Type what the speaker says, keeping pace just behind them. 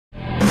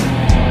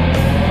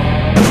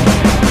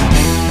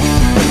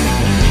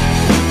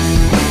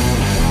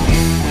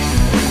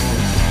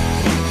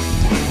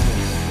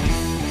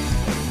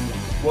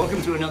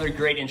another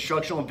great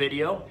instructional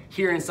video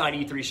here inside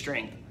E3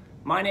 Strength.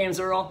 My name's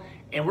Earl,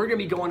 and we're gonna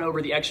be going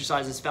over the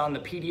exercises found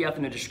in the PDF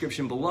in the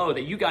description below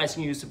that you guys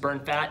can use to burn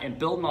fat and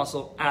build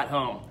muscle at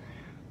home.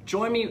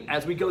 Join me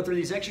as we go through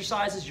these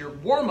exercises. Your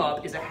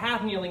warm-up is a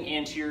half kneeling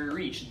anterior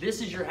reach.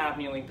 This is your half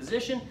kneeling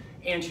position.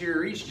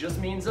 Anterior reach just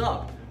means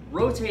up.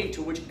 Rotate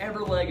to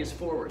whichever leg is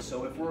forward.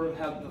 So if we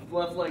have the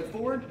left leg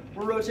forward,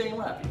 we're rotating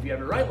left. If you have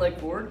your right leg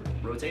forward,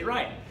 rotate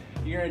right.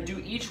 You're gonna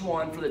do each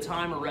one for the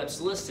time or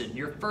reps listed.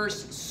 Your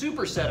first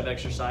superset of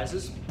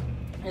exercises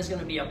is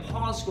gonna be a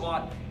pause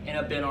squat and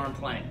a bent arm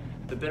plank.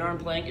 The bent arm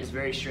plank is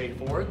very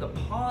straightforward. The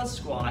pause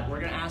squat,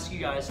 we're gonna ask you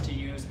guys to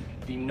use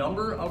the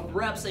number of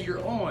reps that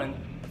you're on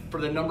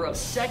for the number of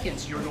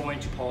seconds you're going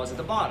to pause at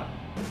the bottom.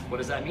 What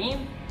does that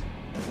mean?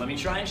 Let me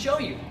try and show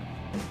you.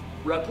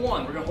 Rep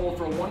 1, we're gonna hold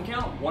for a 1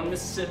 count, 1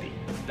 Mississippi,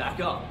 back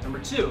up. Number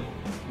 2,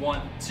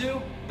 1,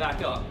 2,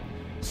 back up.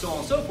 So on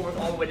and so forth,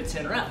 all the way to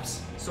 10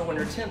 reps. So on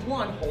your 10th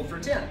one, hold for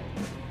 10.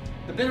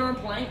 The bent arm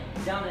plank,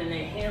 down in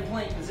a hand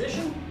plank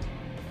position,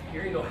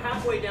 you're gonna go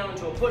halfway down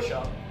into a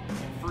push-up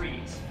and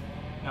freeze.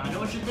 Now I know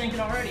what you're thinking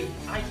already,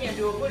 I can't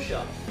do a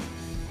push-up.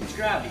 It's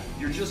gravity,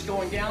 you're just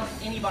going down,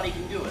 anybody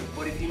can do it.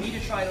 But if you need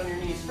to try it on your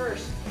knees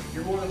first,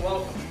 you're more than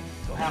welcome.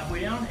 Go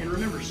halfway down, and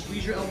remember,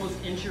 squeeze your elbows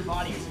into your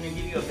body. It's gonna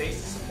give you a base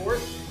of support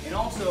and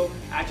also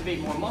activate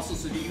more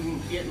muscles so that you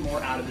can get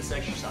more out of this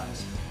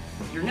exercise.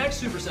 Your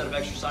next superset of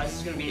exercises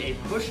is gonna be a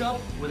push-up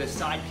with a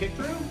side kick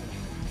through,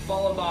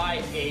 followed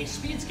by a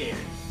speed skater.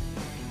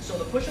 So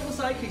the push-up with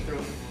side kick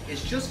through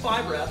is just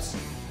 5 reps,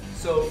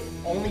 so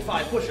only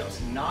 5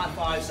 push-ups, not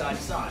 5 side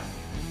to side.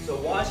 So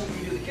watch as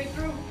you do the kick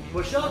through,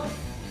 push up,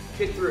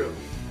 kick through.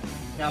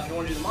 Now if you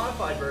wanna do the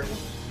modified version,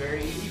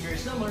 very easy, very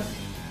similar.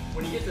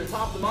 When you get to the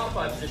top of the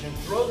modified position,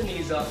 throw the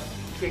knees up,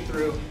 kick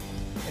through,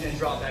 and then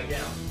drop back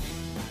down.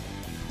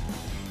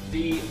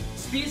 The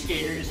speed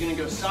skater is gonna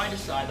go side to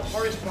side. The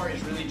hardest part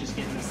is really just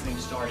getting this thing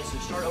started. So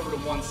start over to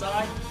one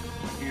side,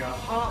 you're gonna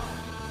hop,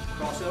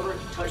 cross over,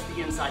 touch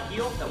the inside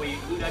heel, that way you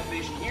get glute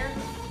activation here,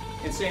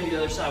 and same to the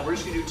other side. We're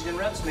just gonna do 10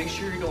 reps. Make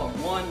sure you're going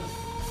 1,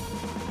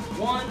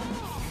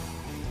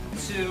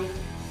 2,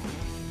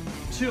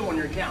 2 on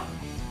your count.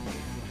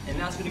 And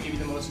that's gonna give you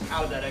the most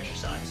out of that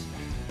exercise.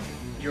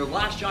 Your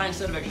last giant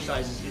set of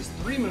exercises is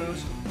 3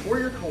 moves for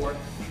your core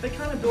that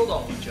kind of build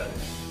off each other.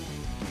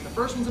 The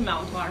first one's a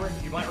mountain climber.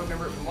 You might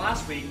remember it from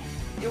last week.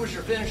 It was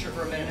your finisher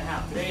for a minute and a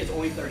half. Today it's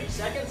only 30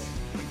 seconds.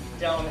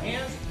 Down on the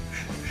hands,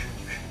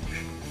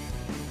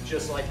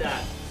 just like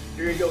that.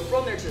 You're gonna go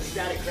from there to a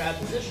static crab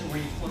position where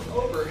you flip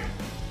over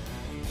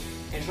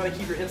and try to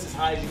keep your hips as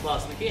high as you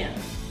possibly can.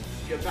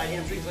 If you have tight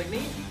hamstrings like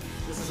me,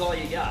 this is all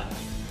you got.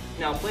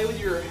 Now play with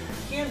your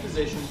hand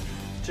position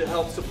to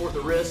help support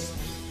the wrists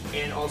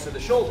and also the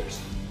shoulders.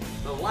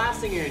 The last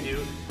thing you're gonna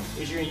do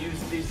is you're gonna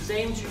use these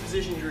same 2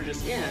 positions you were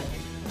just in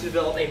to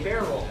develop a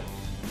bear roll.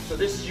 So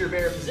this is your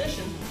bear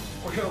position.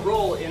 We're gonna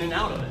roll in and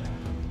out of it.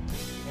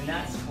 And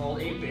that's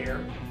called a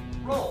bear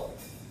roll.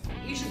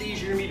 Each of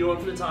these you're gonna be doing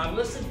for the time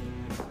listed,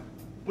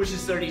 which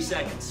is 30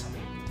 seconds.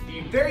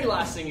 The very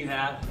last thing you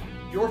have,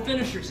 your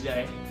finisher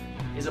today,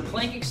 is a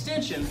plank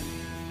extension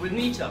with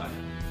knee tuck.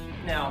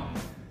 Now,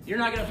 you're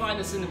not gonna find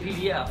this in the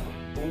PDF,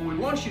 but what we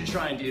want you to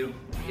try and do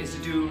is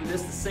to do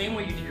this the same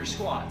way you did your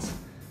squats.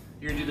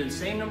 You're gonna do the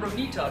same number of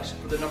knee tucks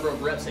for the number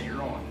of reps that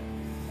you're on.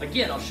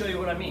 Again, I'll show you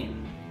what I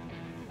mean.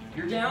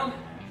 You're down,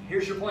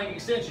 here's your plank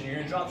extension. You're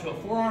gonna drop to a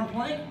forearm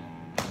plank,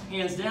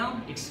 hands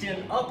down,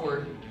 extend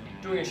upward,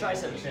 doing a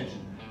tricep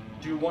extension.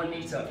 Do 1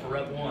 knee tuck for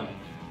rep 1.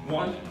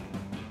 1,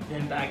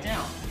 then back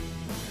down.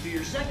 Do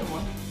your second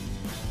one.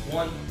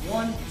 1,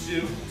 1,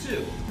 2,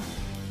 2.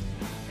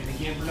 And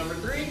again for number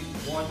 3,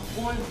 1,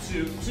 1,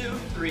 2, 2,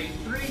 3,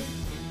 3.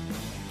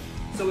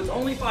 So it's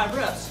only 5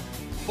 reps,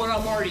 but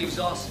I'm already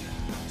exhausted.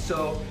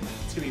 So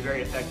it's gonna be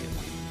very effective.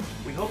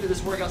 We hope that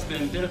this workout's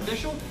been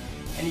beneficial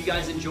and you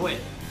guys enjoy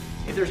it.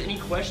 If there's any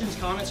questions,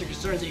 comments, or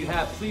concerns that you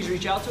have, please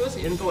reach out to us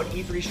at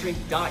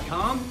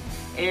info@e3strength.com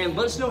and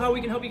let us know how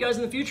we can help you guys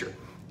in the future.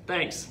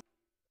 Thanks.